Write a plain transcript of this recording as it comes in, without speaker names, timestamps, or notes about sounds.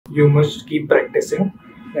you must keep practicing.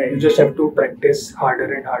 Right. You just have to practice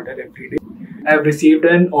harder and harder every day. I have received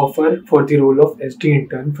an offer for the role of SD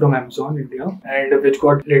intern from Amazon India, and which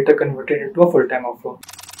got later converted into a full-time offer.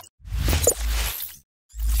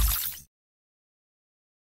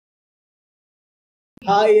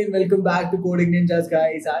 Hi and welcome back to Coding Ninjas,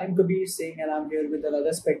 guys. I'm Kabir Singh and I'm here with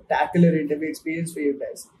another spectacular interview experience for you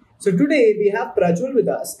guys. So today we have Prajwal with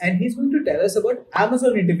us and he's going to tell us about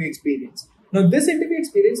Amazon interview experience. Now this interview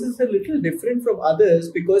experience is a little different from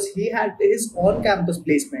others because he had his on-campus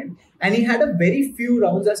placement and he had a very few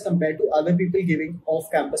rounds as compared to other people giving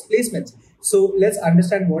off-campus placements. So let's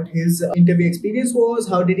understand what his interview experience was,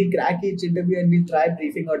 how did he crack each interview, and we'll try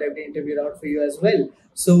briefing out every interview round for you as well.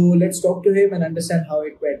 So let's talk to him and understand how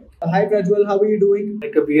it went. Hi Prajwal, how are you doing? Hi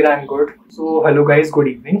Kabir, I'm good. So hello guys, good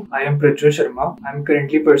evening. I am Prajwal Sharma. I'm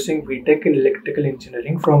currently pursuing BTech in Electrical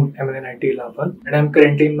Engineering from MNIT Laval and I'm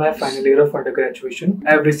currently in my final year of undergraduation.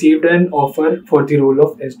 I have received an offer for the role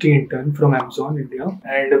of SD intern from Amazon India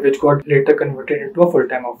and which got later converted into a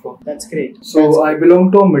full-time offer. That's great. So I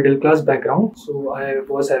belong to a middle class background. So I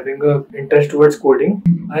was having an interest towards coding.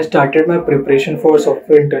 I started my preparation for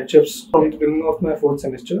software internships from the beginning of my fourth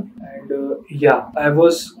semester, and I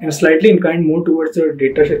was slightly inclined more towards the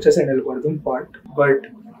data structures and algorithm part, but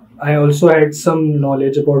I also had some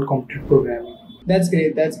knowledge about computer programming. That's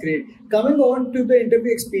great. That's great. Coming on to the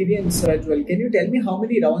interview experience, Prajwal, can you tell me how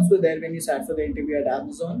many rounds were there when you sat for the interview at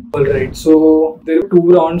Amazon? Alright, so there were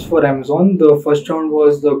 2 rounds for Amazon. The first round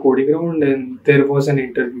was the coding round and there was an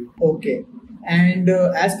interview. Okay. And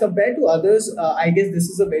as compared to others, I guess this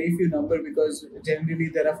is a very few number because generally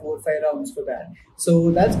there are 4 or 5 rounds for that.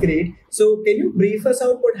 So that's great. So can you brief us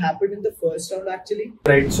out what happened in the first round actually?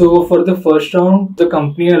 Right, so for the first round, the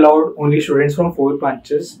company allowed only students from 4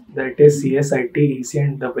 branches, that is CS, IT, EC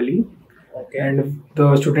and EE. Okay. And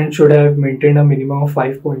the students should have maintained a minimum of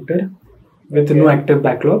 5 pointer with no active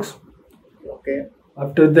backlogs. Okay.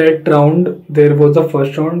 After that round, there was the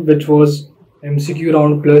first round which was MCQ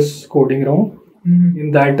round plus coding round. In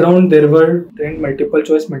that round, there were 10 multiple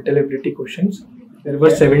choice mental ability questions. There were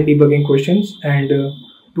 7 debugging questions and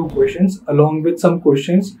 2 questions along with some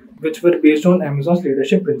questions which were based on Amazon's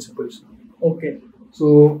leadership principles. Okay.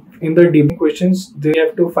 So in the debugging questions, they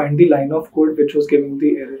have to find the line of code which was giving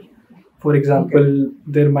the error. For example,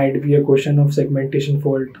 there might be a question of segmentation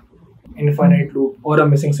fault, infinite loop or a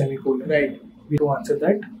missing semicolon. Right. We have to answer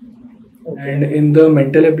that. Okay. And in the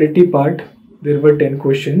mental ability part, there were 10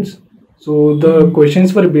 questions. So the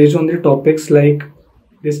questions were based on the topics like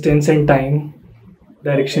distance and time,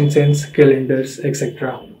 direction sense, calendars,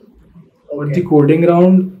 etc. For the coding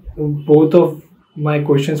round, both of my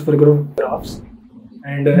questions were graphs,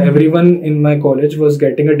 and everyone in my college was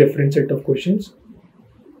getting a different set of questions.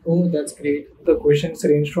 Oh, that's great. The questions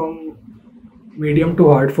range from medium to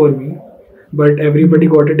hard for me, but everybody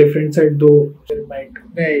got a different set, though there might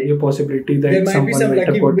be a possibility that there might be some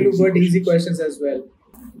lucky people who got easy questions as well.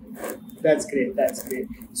 That's great. That's great.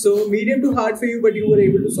 So medium to hard for you, but you were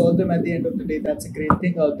able to solve them at the end of the day. That's a great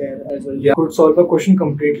thing out there as well. Yeah, I could solve a question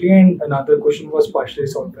completely and another question was partially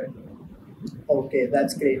solved by me. Okay,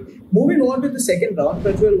 that's great. Moving on to the second round,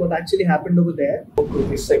 Prajwal, what actually happened over there? Okay,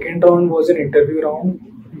 the second round was an interview round.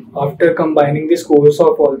 After combining the scores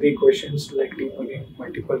of all the questions like debugging,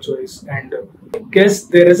 multiple choice, and I guess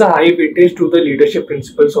there is a high weightage to the leadership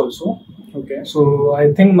principles also. Okay. So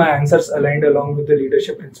I think my answers aligned along with the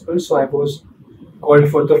leadership principles. So I was called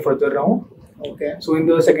for the further round. Okay. So in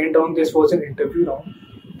the second round, this was an interview round.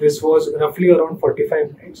 This was roughly around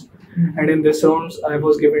 45 minutes. And in this round, I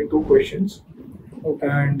was given 2 questions. Okay.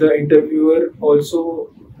 And the interviewer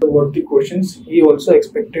also wrote the questions. He also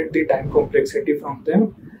expected the time complexity from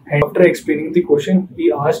them. And after explaining the question,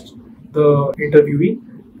 he asked the interviewee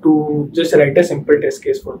to just write a simple test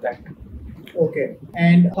case for that. Okay.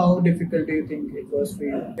 And how difficult do you think it was for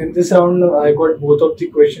you? In this round, I got both of the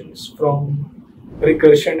questions from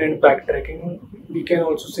recursion and backtracking. We can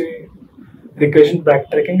also say recursion,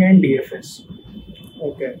 backtracking and DFS.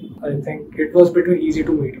 Okay. I think it was between easy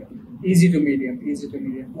to medium. Easy to medium. Easy to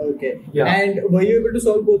medium. Okay. Yeah. And were you able to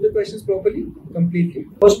solve both the questions properly? Completely?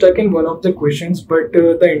 I was stuck in one of the questions, but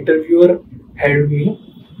the interviewer helped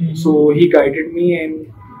me. So he guided me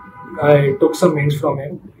and I took some hints from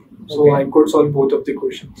him. So I could solve both of the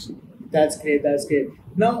questions. That's great. That's great.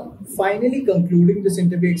 Now, finally concluding this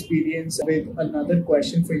interview experience with another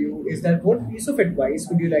question for you is that what piece of advice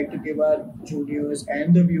would you like to give our juniors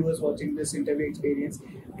and the viewers watching this interview experience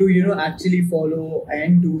to, actually follow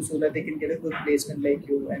and do so that they can get a good placement like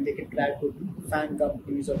you and they can crack good fan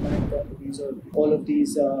companies or fan companies or all of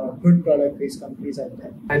these good product-based companies out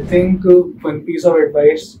there? I think one piece of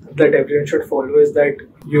advice that everyone should follow is that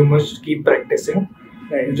you must keep practicing.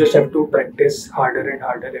 Right. You just have to practice harder and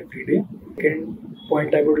harder every day. Second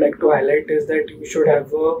point I would like to highlight is that you should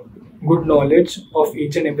have a good knowledge of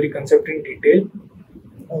each and every concept in detail.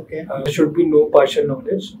 Okay. There should be no partial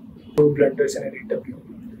knowledge, no blunders in an interview.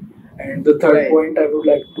 And the third point I would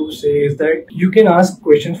like to say is that you can ask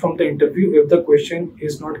questions from the interview if the question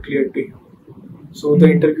is not clear to you. So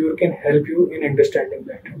the interviewer can help you in understanding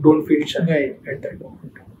that. Don't feel shy at that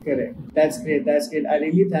moment. Correct. That's great. That's great. I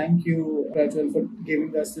really thank you, Prajwal, for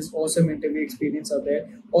giving us this awesome interview experience out there.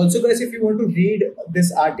 Also, guys, if you want to read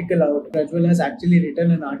this article out, Prajwal has actually written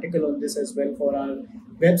an article on this as well for our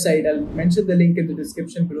website. I'll mention the link in the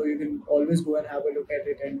description below. You can always go and have a look at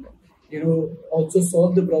it and, also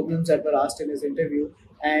solve the problems that were asked in his interview.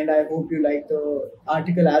 And I hope you like the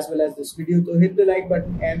article as well as this video. So hit the like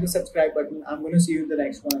button and the subscribe button. I'm going to see you in the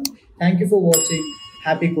next one. Thank you for watching.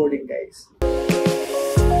 Happy coding, guys.